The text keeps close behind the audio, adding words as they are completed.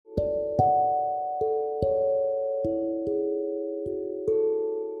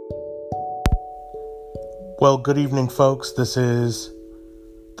Well, good evening, folks. This is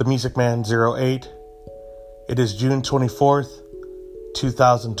the Music Man 08. It is June 24th,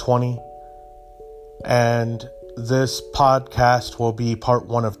 2020, and this podcast will be part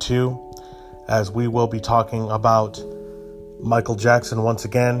one of two, as we will be talking about Michael Jackson once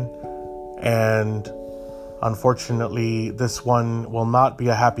again, and unfortunately, this one will not be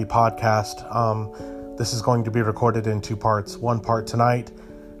a happy podcast. This is going to be recorded in two parts, one part tonight,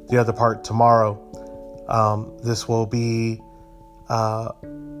 the other part tomorrow. This will be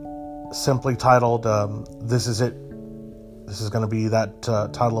simply titled, This Is It. This is going to be that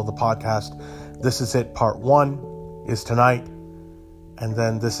title of the podcast. This Is It Part 1 is tonight, and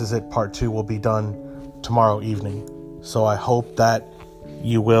then This Is It Part 2 will be done tomorrow evening. So I hope that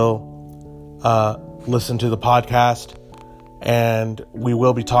you will listen to the podcast, and we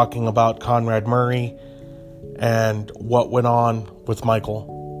will be talking about Conrad Murray and what went on with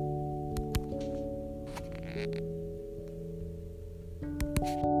Michael.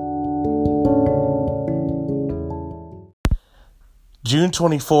 June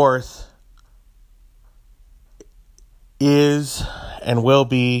 24th is and will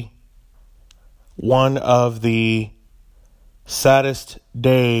be one of the saddest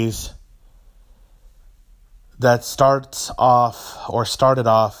days that started off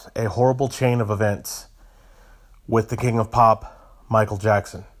a horrible chain of events with the King of Pop, Michael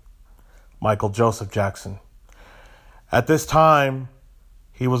Jackson, Michael Joseph Jackson. At this time,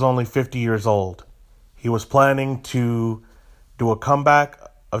 he was only 50 years old. He was planning to do a comeback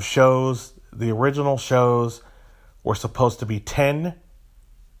of shows. The original shows were supposed to be 10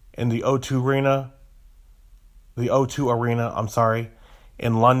 in the O2 Arena,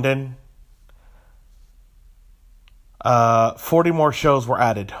 in London. 40 more shows were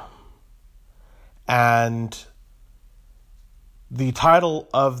added. And the title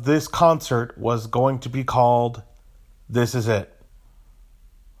of this concert was going to be called This Is It.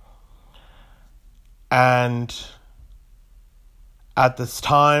 And at this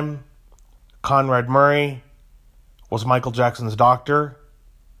time, Conrad Murray was Michael Jackson's doctor.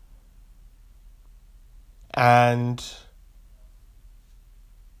 And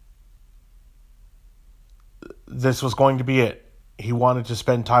this was going to be it. He wanted to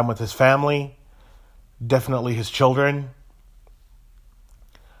spend time with his family, definitely his children.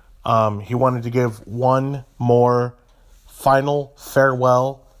 He wanted to give one more final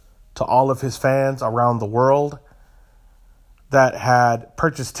farewell to all of his fans around the world that had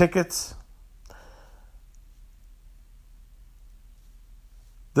purchased tickets.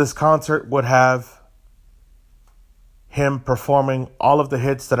 This concert would have him performing all of the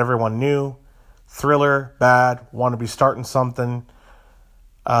hits that everyone knew: Thriller, Bad, Wanna Be Starting Something.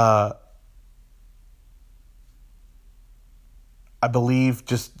 I believe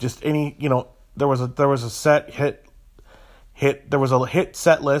just any, there was a set hit. There was a hit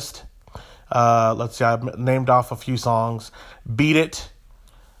set list. Let's see, I've named off a few songs. Beat It.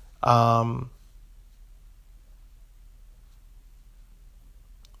 I'm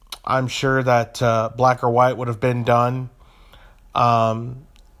sure that Black or White would have been done.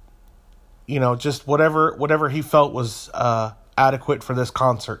 Just whatever he felt was adequate for this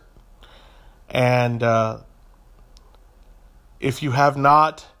concert. And if you have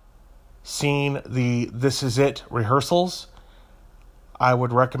not seen the This Is It rehearsals, I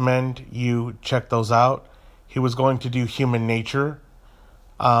would recommend you check those out. He was going to do Human Nature.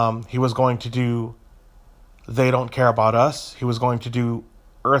 He was going to do They Don't Care About Us. He was going to do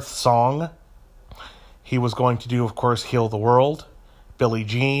Earth Song. He was going to do, of course, Heal the World, Billie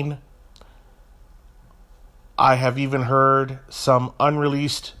Jean. I have even heard some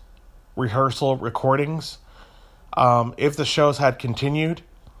unreleased rehearsal recordings. If the shows had continued,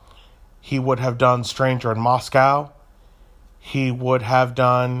 he would have done Stranger in Moscow. He would have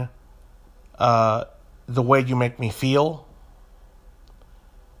done The Way You Make Me Feel.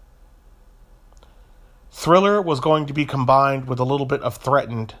 Thriller was going to be combined with a little bit of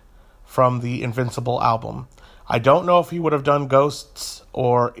Threatened from the Invincible album. I don't know if he would have done Ghosts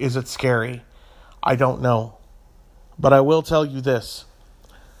or Is It Scary. I don't know. But I will tell you this.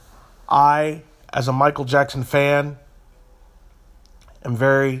 I, as a Michael Jackson fan, am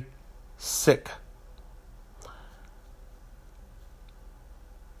very sick.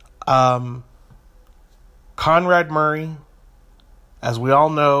 Conrad Murray, as we all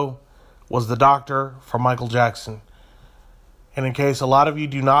know, was the doctor for Michael Jackson. And in case a lot of you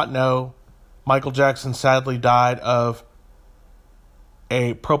do not know, Michael Jackson sadly died of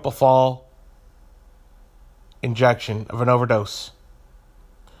a propofol injection, of an overdose.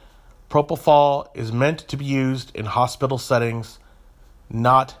 Propofol is meant to be used in hospital settings,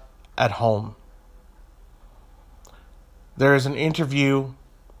 not at home. there is an interview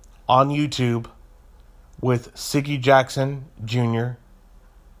on YouTube with Siggy Jackson Jr.,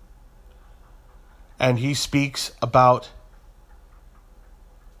 and he speaks about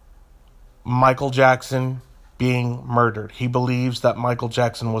Michael Jackson being murdered. He believes that Michael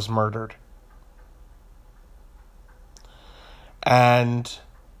Jackson was murdered. And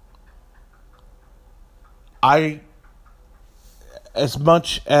as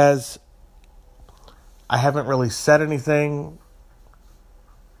much as I haven't really said anything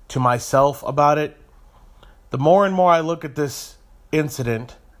to myself about it, the more and more I look at this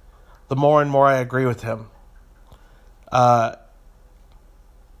incident, the more and more I agree with him.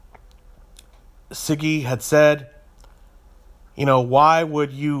 Siggy had said, why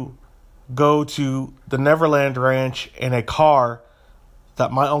would you go to the Neverland Ranch in a car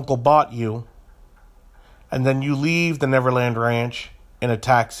that my uncle bought you, and then you leave the Neverland Ranch in a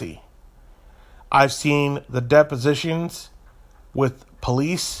taxi? I've seen the depositions with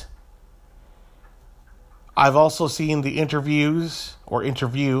police. I've also seen the interview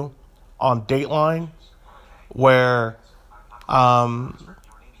on Dateline where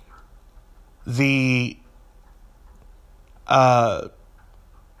the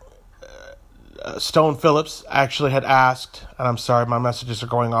Stone Phillips actually had asked, and I'm sorry, my messages are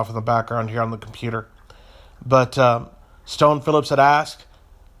going off in the background here on the computer, but Stone Phillips had asked,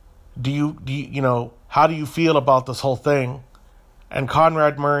 how do you feel about this whole thing? And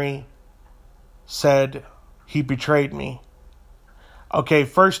Conrad Murray said, he betrayed me. Okay,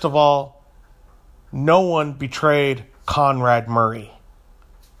 first of all, no one betrayed Conrad Murray.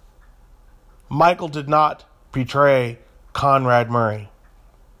 Michael did not betray Conrad Murray.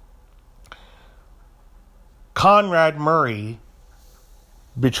 Conrad Murray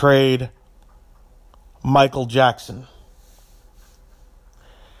betrayed Michael Jackson.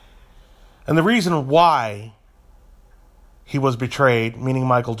 And the reason why he was betrayed, meaning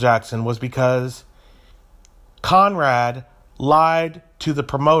Michael Jackson, was because Conrad lied to the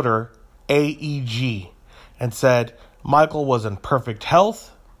promoter, AEG, and said Michael was in perfect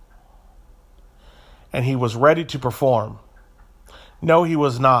health and he was ready to perform. No, he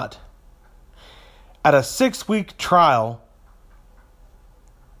was not. At a 6-week trial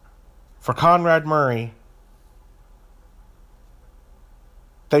for Conrad Murray,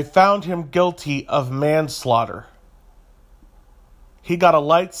 they found him guilty of manslaughter. He got a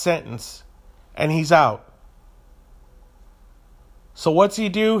light sentence, and he's out. So what's he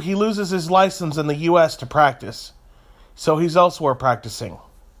do? He loses his license in the U.S. to practice. So he's elsewhere practicing.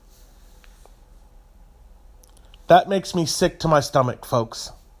 That makes me sick to my stomach,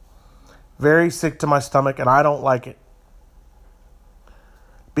 folks. Very sick to my stomach, and I don't like it.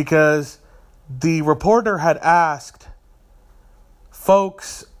 Because the reporter had asked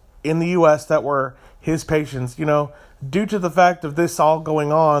folks in the U.S. that were his patients, due to the fact of this all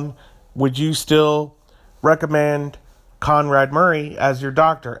going on, would you still recommend Conrad Murray as your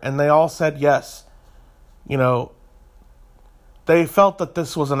doctor? And they all said yes. They felt that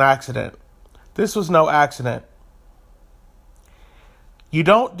this was an accident. This was no accident. You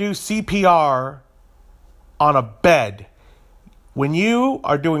don't do CPR on a bed. When you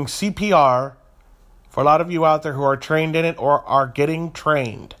are doing CPR, for a lot of you out there who are trained in it or are getting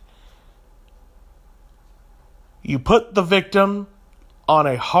trained, you put the victim on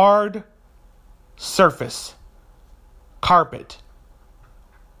a hard surface, carpet,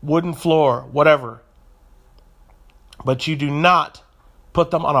 wooden floor, whatever. But you do not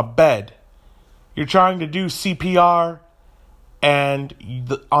put them on a bed. You're trying to do CPR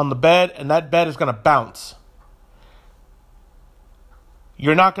on the bed, and that bed is going to bounce.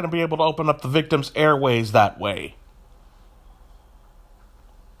 You're not going to be able to open up the victim's airways that way.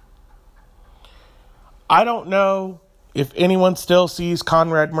 I don't know if anyone still sees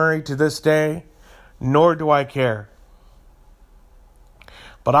Conrad Murray to this day, nor do I care.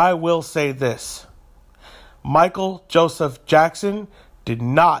 But I will say this. Michael Joseph Jackson did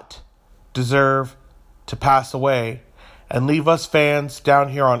not deserve to pass away and leave us fans down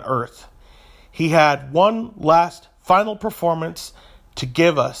here on earth. He had one last final performance to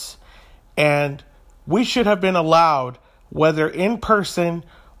give us, and we should have been allowed, whether in person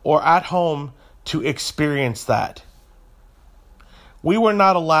or at home, to experience that. We were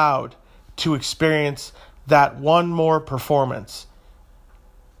not allowed to experience that one more performance,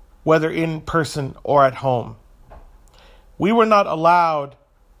 whether in person or at home. We were not allowed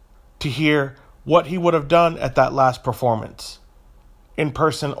to hear what he would have done at that last performance, in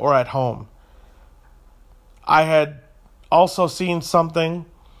person or at home. I had also seen something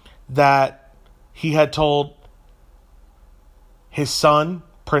that he had told his son,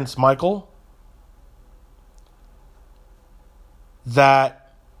 Prince Michael,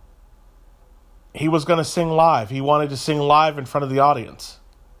 that he was going to sing live. He wanted to sing live in front of the audience.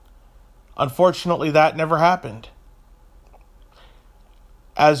 Unfortunately, that never happened.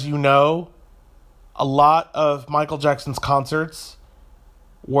 As you know, a lot of Michael Jackson's concerts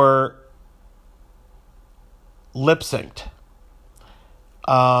were lip-synced.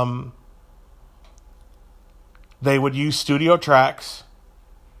 They would use studio tracks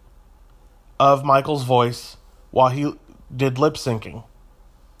of Michael's voice while he did lip-syncing.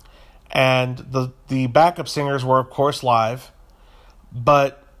 And the backup singers were, of course, live,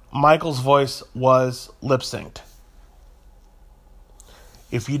 but Michael's voice was lip-synced.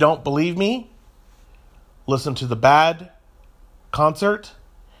 If you don't believe me, listen to the Bad concert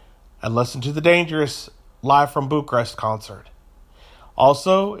and listen to the Dangerous Live from Bucharest concert.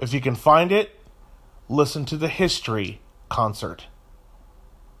 Also, if you can find it, listen to the History concert.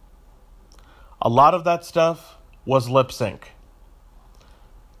 A lot of that stuff was lip sync.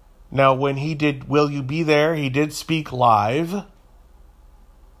 Now, when he did Will You Be There, he did speak live.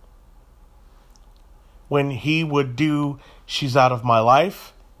 When he would do She's Out of My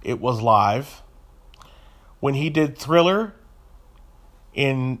Life, it was live. When he did Thriller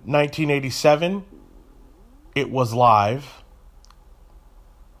in 1987, it was live.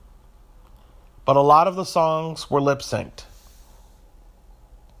 But a lot of the songs were lip-synced.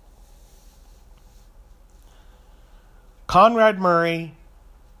 Conrad Murray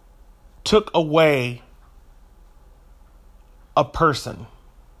took away a person.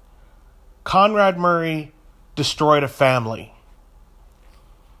 Conrad Murray destroyed a family.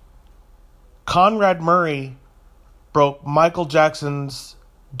 Conrad Murray broke Michael Jackson's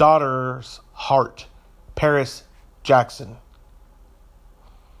daughter's heart, Paris Jackson.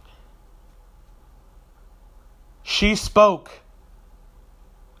 She spoke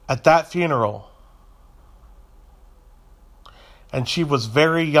at that funeral, and she was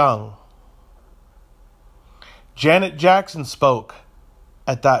very young. Janet Jackson spoke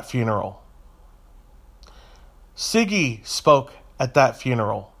at that funeral. Siggy spoke at that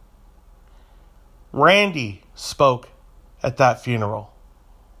funeral. Randy spoke at that funeral.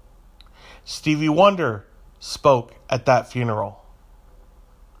 Stevie Wonder spoke at that funeral.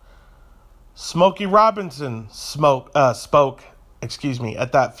 Smokey Robinson spoke at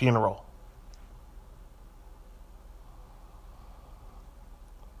that funeral.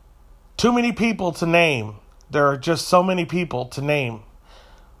 Too many people to name. There are just so many people to name.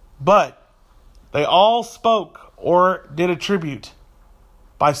 But they all spoke or did a tribute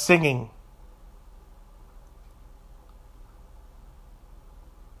by singing.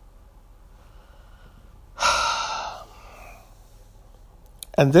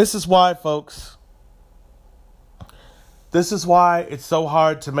 And this is why, folks, this is why it's so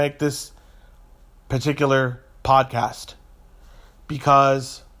hard to make this particular podcast.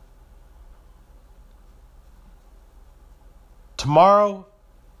 Because tomorrow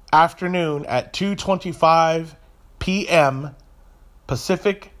afternoon at 2:25 p.m.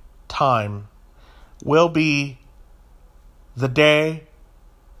 Pacific time will be the day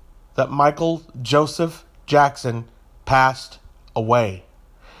that Michael Joseph Jackson passed away.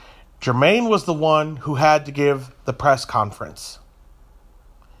 Jermaine was the one who had to give the press conference.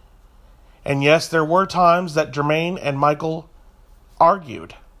 And yes, there were times that Jermaine and Michael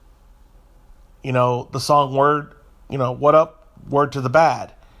argued. You know, the song Word, What Up, Word to the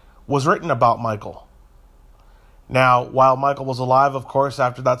Bad was written about Michael. Now, while Michael was alive, of course,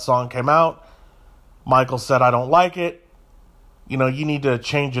 after that song came out, Michael said, I don't like it. You need to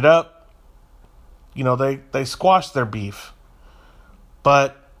change it up. They squashed their beef.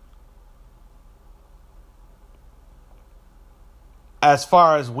 But as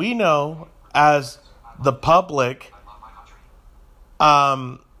far as we know, as the public,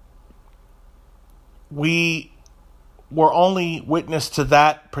 we were only witness to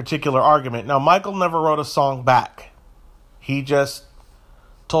that particular argument. Now, Michael never wrote a song back. He just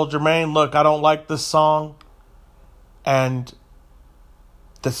told Jermaine, look, I don't like this song, and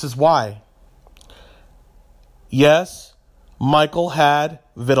this is why. Yes, Michael had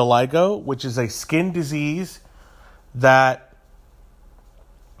vitiligo, which is a skin disease that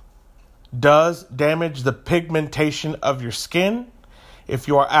does damage the pigmentation of your skin. If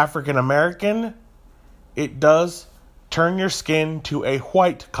you are African American, it does turn your skin to a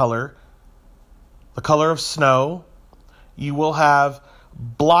white color, the color of snow. You will have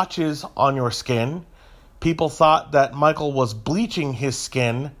blotches on your skin. People thought that Michael was bleaching his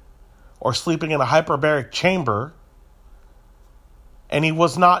skin or sleeping in a hyperbaric chamber, and he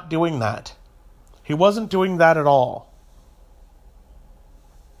was not doing that. He wasn't doing that at all.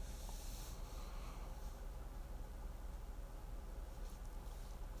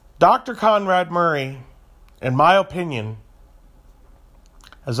 Dr. Conrad Murray, in my opinion,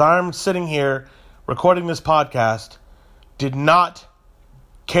 as I'm sitting here recording this podcast, did not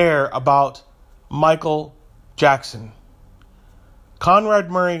care about Michael Jackson. Conrad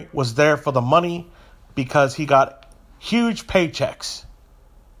Murray was there for the money because he got huge paychecks.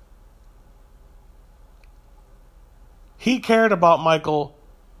 He cared about Michael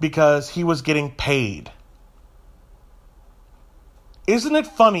because he was getting paid. Isn't it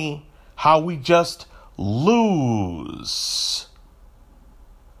funny how we just lose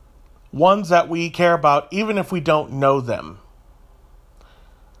ones that we care about even if we don't know them?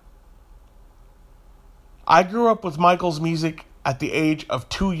 I grew up with Michael's music at the age of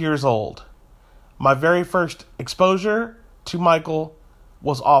 2 years old. My very first exposure to Michael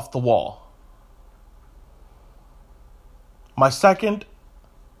was Off the Wall. My second,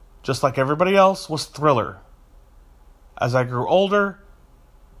 just like everybody else, was Thriller. As I grew older,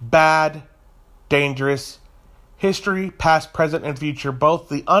 Bad, Dangerous, History, Past, Present, and Future, both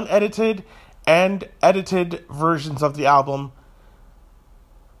the unedited and edited versions of the album,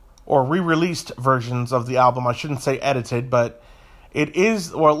 or re-released versions of the album. I shouldn't say edited, but it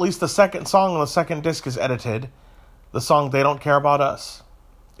is, or at least the second song on the second disc is edited. The song They Don't Care About Us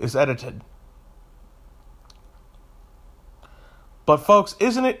is edited. But folks,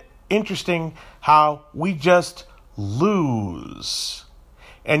 isn't it interesting how we just lose?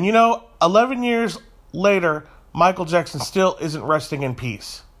 And 11 years later, Michael Jackson still isn't resting in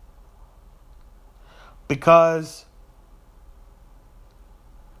peace. Because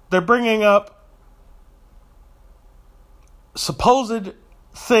they're bringing up supposed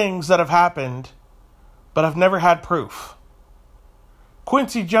things that have happened, but have never had proof.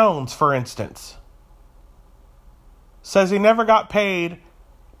 Quincy Jones, for instance, says he never got paid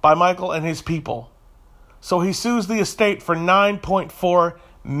by Michael and his people. So he sues the estate for $9.4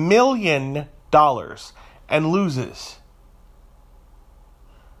 million and loses.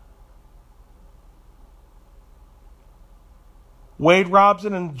 Wade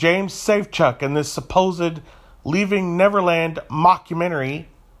Robson and James Safechuck in this supposed Leaving Neverland mockumentary,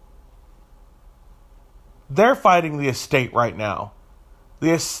 they're fighting the estate right now.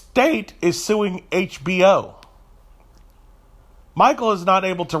 The estate is suing HBO. Michael is not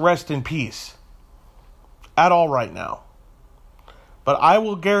able to rest in peace at all right now. But I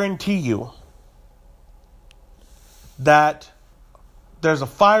will guarantee you that there's a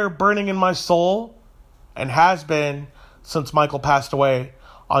fire burning in my soul, and has been since Michael passed away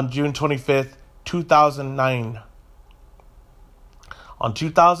on June 25th, 2009. On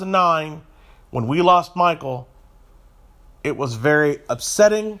 2009, when we lost Michael, it was very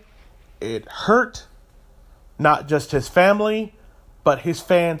upsetting. It hurt not just his family, but his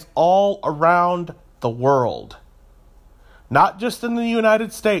fans all around the world. Not just in the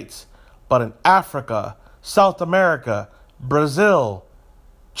United States, but in Africa, South America, Brazil,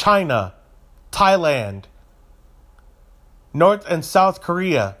 China, Thailand, North and South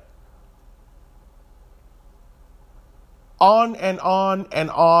Korea. On and on and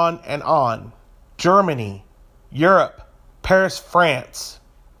on and on. Germany, Europe, Paris, France.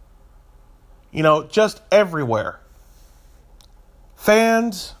 Just everywhere.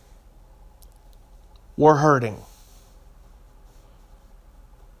 Fans were hurting.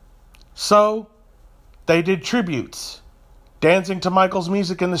 So, they did tributes, dancing to Michael's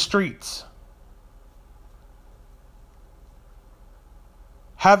music in the streets.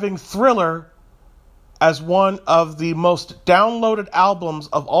 Having Thriller as one of the most downloaded albums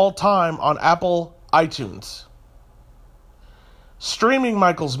of all time on Apple iTunes. Streaming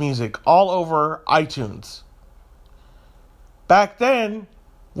Michael's music all over iTunes. Back then,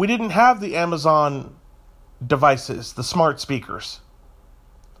 we didn't have the Amazon devices, the smart speakers.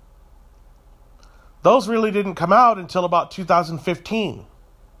 Those really didn't come out until about 2015.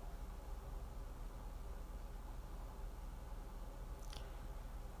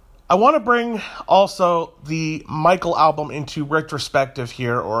 I want to bring also the Michael album into retrospective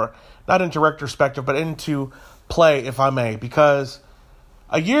here, or not into retrospective, but into play, if I may, because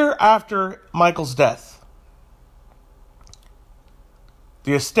a year after Michael's death,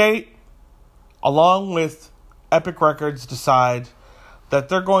 the estate, along with Epic Records, decide that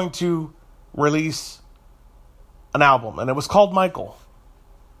they're going to release an album, and it was called Michael.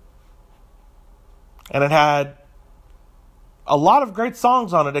 And it had a lot of great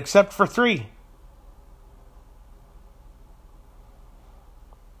songs on it, except for 3.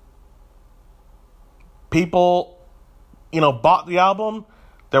 People, bought the album.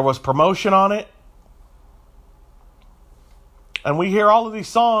 There was promotion on it. And we hear all of these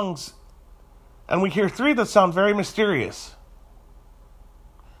songs, and we hear 3 that sound very mysterious.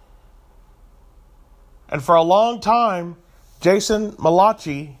 And for a long time, Jason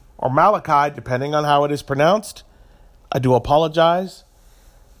Malachi, or Malachi, depending on how it is pronounced, I do apologize,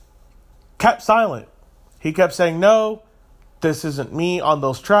 kept silent. He kept saying, no, this isn't me on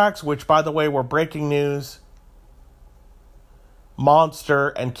those tracks, which, by the way, were breaking news, Monster,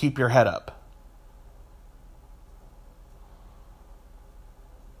 and Keep Your Head Up.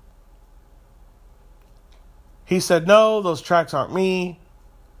 He said, no, those tracks aren't me.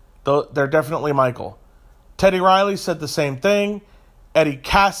 They're definitely Michael. Teddy Riley said the same thing. Eddie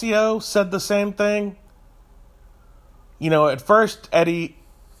Casio said the same thing. You know, at first, Eddie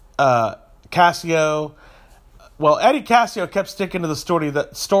Casio kept sticking to the story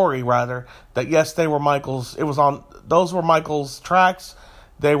that yes, they were Michael's. Those were Michael's tracks.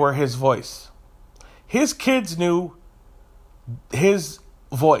 They were his voice. His kids knew his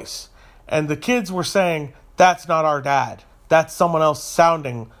voice. And the kids were saying, that's not our dad. That's someone else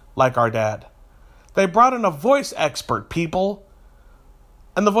sounding like our dad. They brought in a voice expert, people.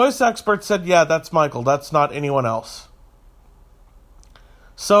 And the voice expert said, yeah, that's Michael. That's not anyone else.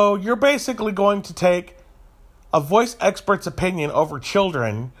 So you're basically going to take a voice expert's opinion over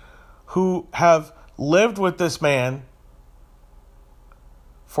children who have lived with this man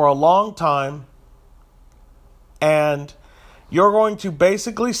for a long time, and you're going to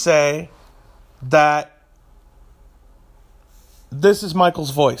basically say that this is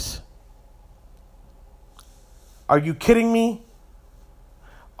Michael's voice. Are you kidding me?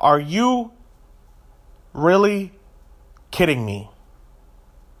 Are you really kidding me?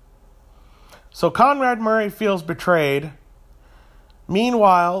 So Conrad Murray feels betrayed.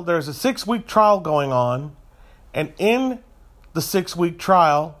 Meanwhile, there's a 6-week trial going on, and in the 6-week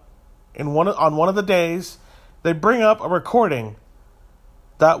trial, on one of the days, they bring up a recording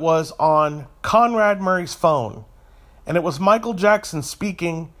that was on Conrad Murray's phone, and it was Michael Jackson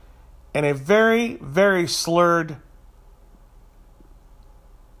speaking in a very, very slurred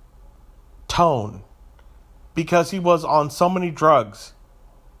tone because he was on so many drugs.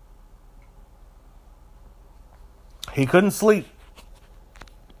 He couldn't sleep.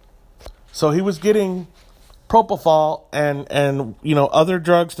 So he was getting propofol and other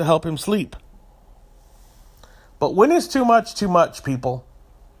drugs to help him sleep. But when is too much, people?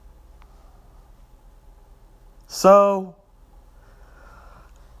 So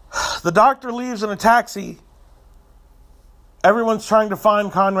the doctor leaves in a taxi. Everyone's trying to find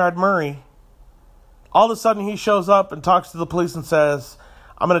Conrad Murray. All of a sudden he shows up and talks to the police and says,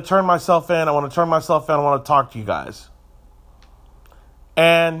 I'm going to turn myself in. I want to talk to you guys.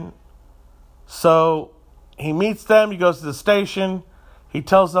 And so he meets them. He goes to the station. He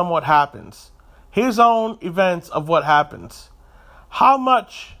tells them what happens. His own events of what happens. How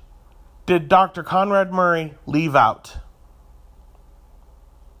much did Dr. Conrad Murray leave out?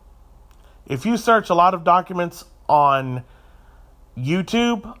 If you search a lot of documents on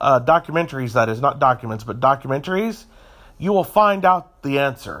YouTube, documentaries that is, not documents, but documentaries, you will find out the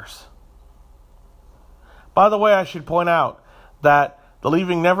answers. By the way, I should point out that the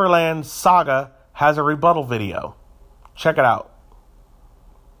Leaving Neverland saga has a rebuttal video. Check it out.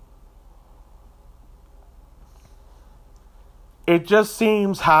 It just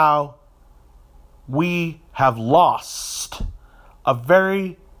seems how we have lost a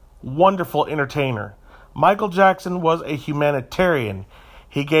very wonderful entertainer. Michael Jackson was a humanitarian.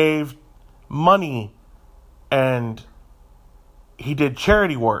 He gave money and he did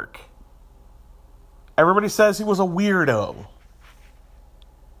charity work. Everybody says he was a weirdo.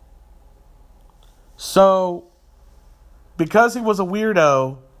 So, because he was a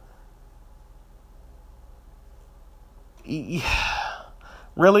weirdo,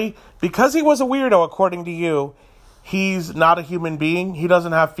 really? Because he was a weirdo, according to you, he's not a human being? He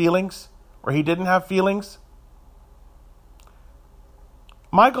doesn't have feelings? Or he didn't have feelings?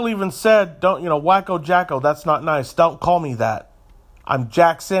 Michael even said, wacko jacko, that's not nice. Don't call me that. I'm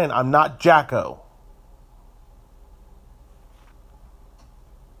Jackson, I'm not Jacko.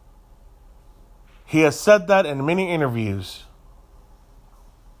 He has said that in many interviews.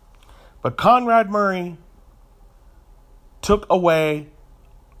 But Conrad Murray took away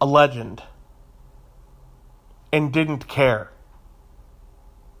a legend and didn't care.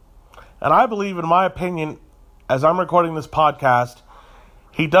 And I believe, in my opinion, as I'm recording this podcast,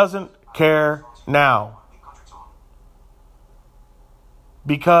 he doesn't care now.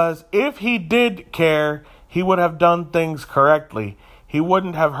 Because if he did care, he would have done things correctly. He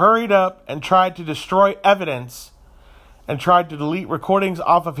wouldn't have hurried up and tried to destroy evidence and tried to delete recordings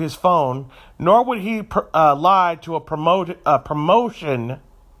off of his phone, nor would he lie to a promotion.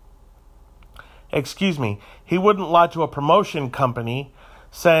 He wouldn't lie to a promotion company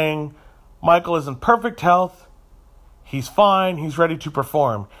saying, Michael is in perfect health. He's fine. He's ready to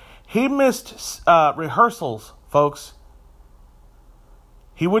perform. He missed rehearsals, folks.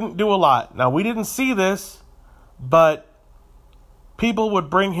 He wouldn't do a lot. Now, we didn't see this, but people would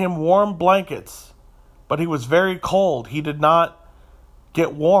bring him warm blankets. But he was very cold. He did not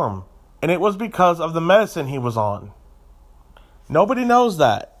get warm. And it was because of the medicine he was on. Nobody knows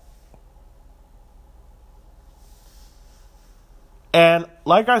that. And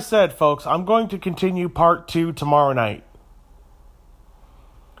like I said, folks, I'm going to continue part 2 tomorrow night.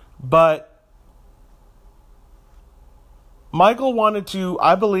 But Michael wanted to,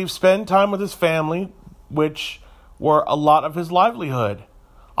 I believe, spend time with his family, which were a lot of his livelihood.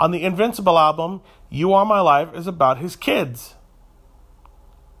 On the Invincible album, You Are My Life is about his kids.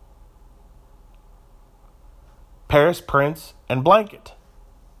 Paris, Prince, and Blanket.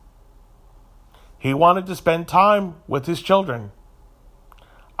 He wanted to spend time with his children.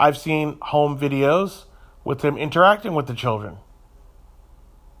 I've seen home videos with him interacting with the children.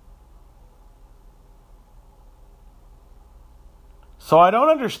 So I don't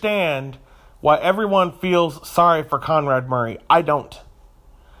understand why everyone feels sorry for Conrad Murray. I don't.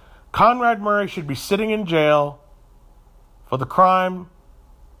 Conrad Murray should be sitting in jail for the crime,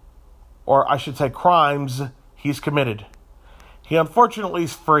 or I should say crimes, he's committed. He unfortunately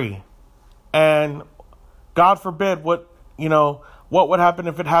is free. And God forbid what would happen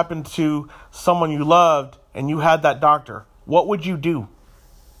if it happened to someone you loved and you had that doctor? What would you do?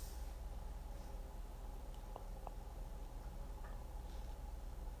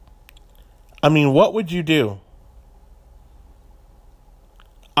 I mean, what would you do?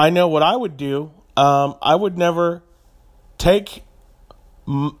 I know what I would do. I would never take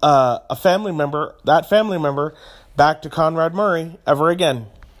that family member, back to Conrad Murray ever again.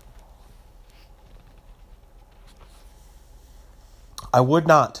 I would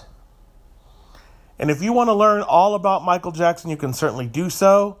not. And if you want to learn all about Michael Jackson, you can certainly do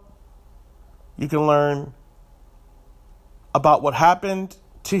so. You can learn about what happened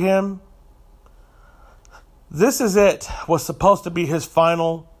to him. This Is It was supposed to be his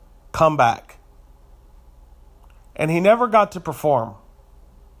final comeback. And he never got to perform.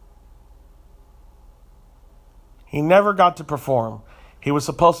 He never got to perform. He was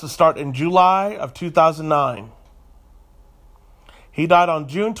supposed to start in July of 2009. He died on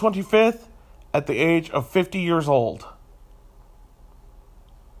June 25th at the age of 50 years old.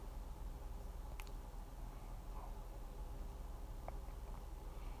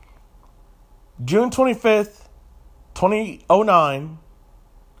 June 25th, 2009,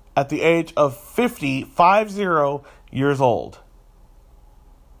 at the age of 50 years old.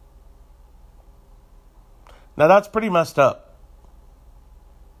 Now that's pretty messed up.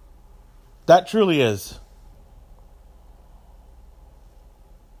 That truly is.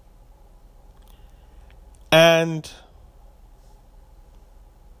 And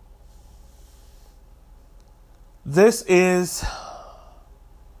this is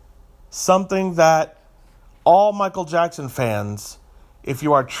something that all Michael Jackson fans, if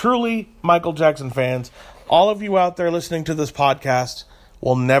you are truly Michael Jackson fans, all of you out there listening to this podcast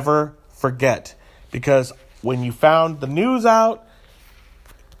will never forget. Because when you found the news out,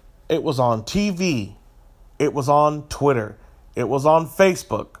 it was on TV, it was on Twitter, it was on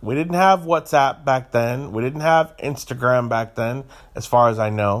Facebook. We didn't have WhatsApp back then. We didn't have Instagram back then, as far as I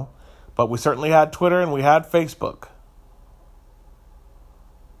know. But we certainly had Twitter and we had Facebook.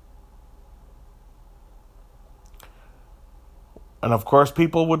 And of course,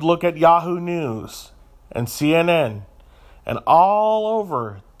 people would look at Yahoo News and CNN. And all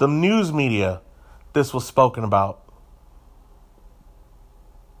over the news media, this was spoken about.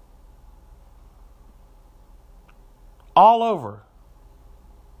 All over.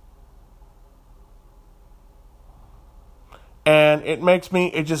 And it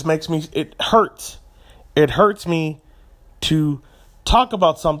hurts. It hurts me to talk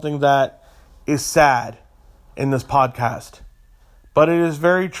about something that is sad in this podcast. But it is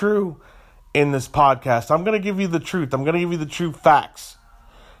very true in this podcast. I'm going to give you the truth. I'm going to give you the true facts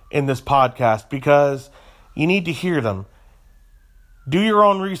in this podcast because you need to hear them. Do your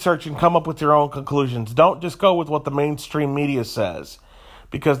own research and come up with your own conclusions. Don't just go with what the mainstream media says,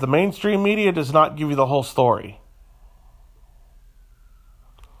 because the mainstream media does not give you the whole story.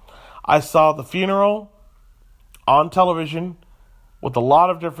 I saw the funeral on television with a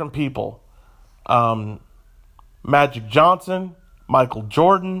lot of different people. Magic Johnson, Michael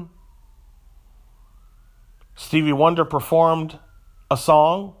Jordan, Stevie Wonder performed a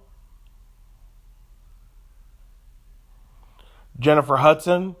song. Jennifer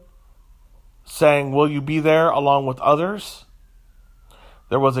Hudson sang Will You Be There along with others.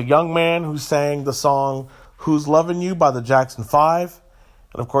 There was a young man who sang the song Who's Lovin' You by the Jackson 5.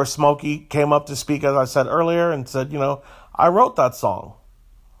 And of course, Smokey came up to speak, as I said earlier, and said, I wrote that song.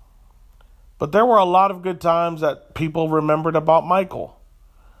 But there were a lot of good times that people remembered about Michael.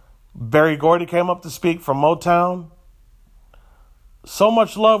 Berry Gordy came up to speak from Motown. So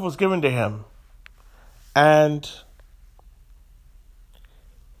much love was given to him. And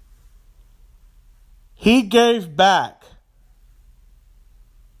he gave back.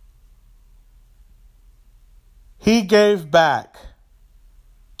 He gave back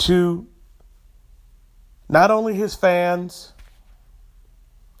to not only his fans,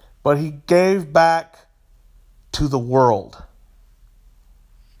 but he gave back to the world.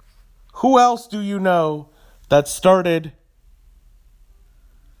 Who else do you know that started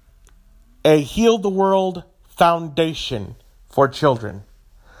a Heal the World Foundation for children?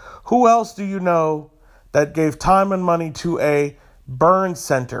 Who else do you know that gave time and money to a burn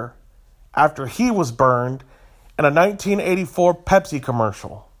center after he was burned in a 1984 Pepsi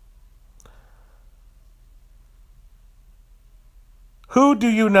commercial? Who do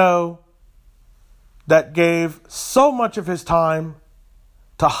you know that gave so much of his time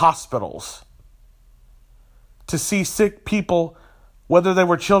to hospitals to see sick people, whether they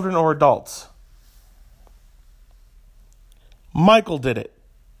were children or adults? Michael did it.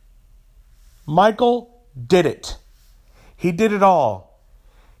 Michael did it. He did it all.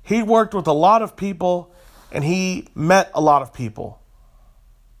 He worked with a lot of people and he met a lot of people.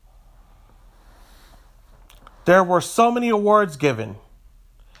 There were so many awards given.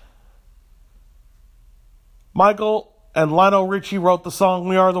 Michael and Lionel Richie wrote the song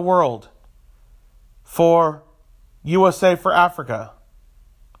We Are the World for USA for Africa,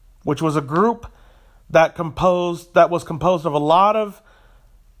 which was a group that was composed of a lot of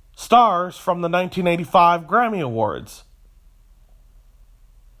stars from the 1985 Grammy Awards.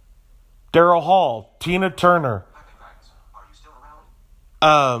 Daryl Hall, Tina Turner,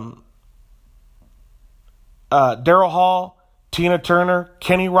 Daryl Hall, Tina Turner,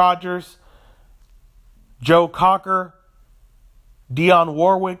 Kenny Rogers, Joe Cocker, Dionne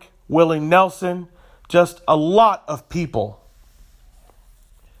Warwick, Willie Nelson, just a lot of people.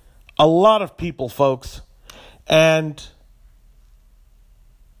 A lot of people, folks. And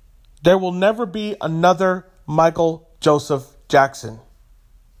there will never be another Michael Joseph Jackson.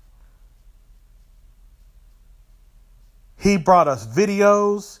 He brought us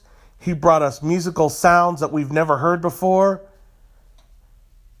videos. He brought us musical sounds that we've never heard before.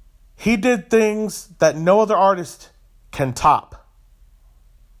 He did things that no other artist can top.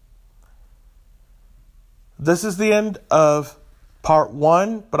 This is the end of part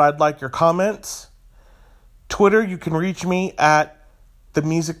 1, but I'd like your comments. Twitter, you can reach me at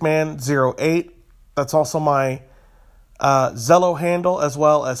TheMusicMan08. That's also my Zello handle, as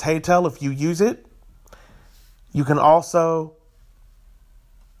well as Haytel if you use it. You can also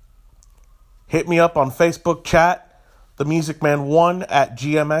hit me up on Facebook chat, TheMusicMan1 at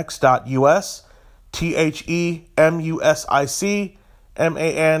gmx.us,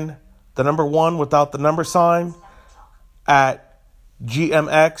 TheMusicMan, the number 1 without the number sign, at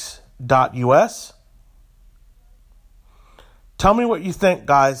gmx.us. Tell me what you think,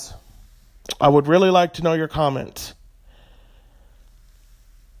 guys. I would really like to know your comments.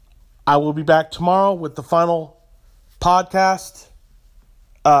 I will be back tomorrow with the final podcast.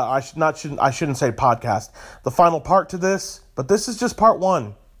 I shouldn't say podcast. The final part to this, but this is just part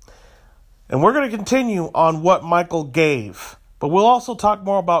 1. And we're going to continue on what Michael gave. But we'll also talk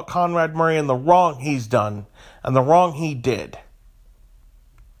more about Conrad Murray and the wrong he's done and the wrong he did.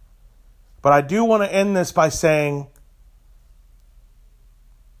 But I do want to end this by saying,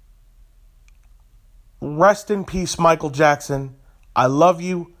 rest in peace, Michael Jackson. I love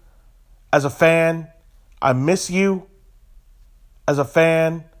you as a fan. I miss you as a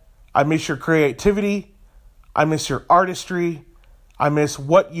fan. I miss your creativity. I miss your artistry. I miss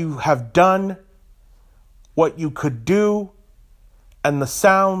what you have done, what you could do, and the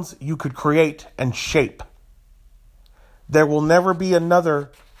sounds you could create and shape. There will never be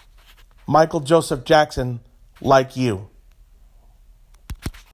another Michael Joseph Jackson like you.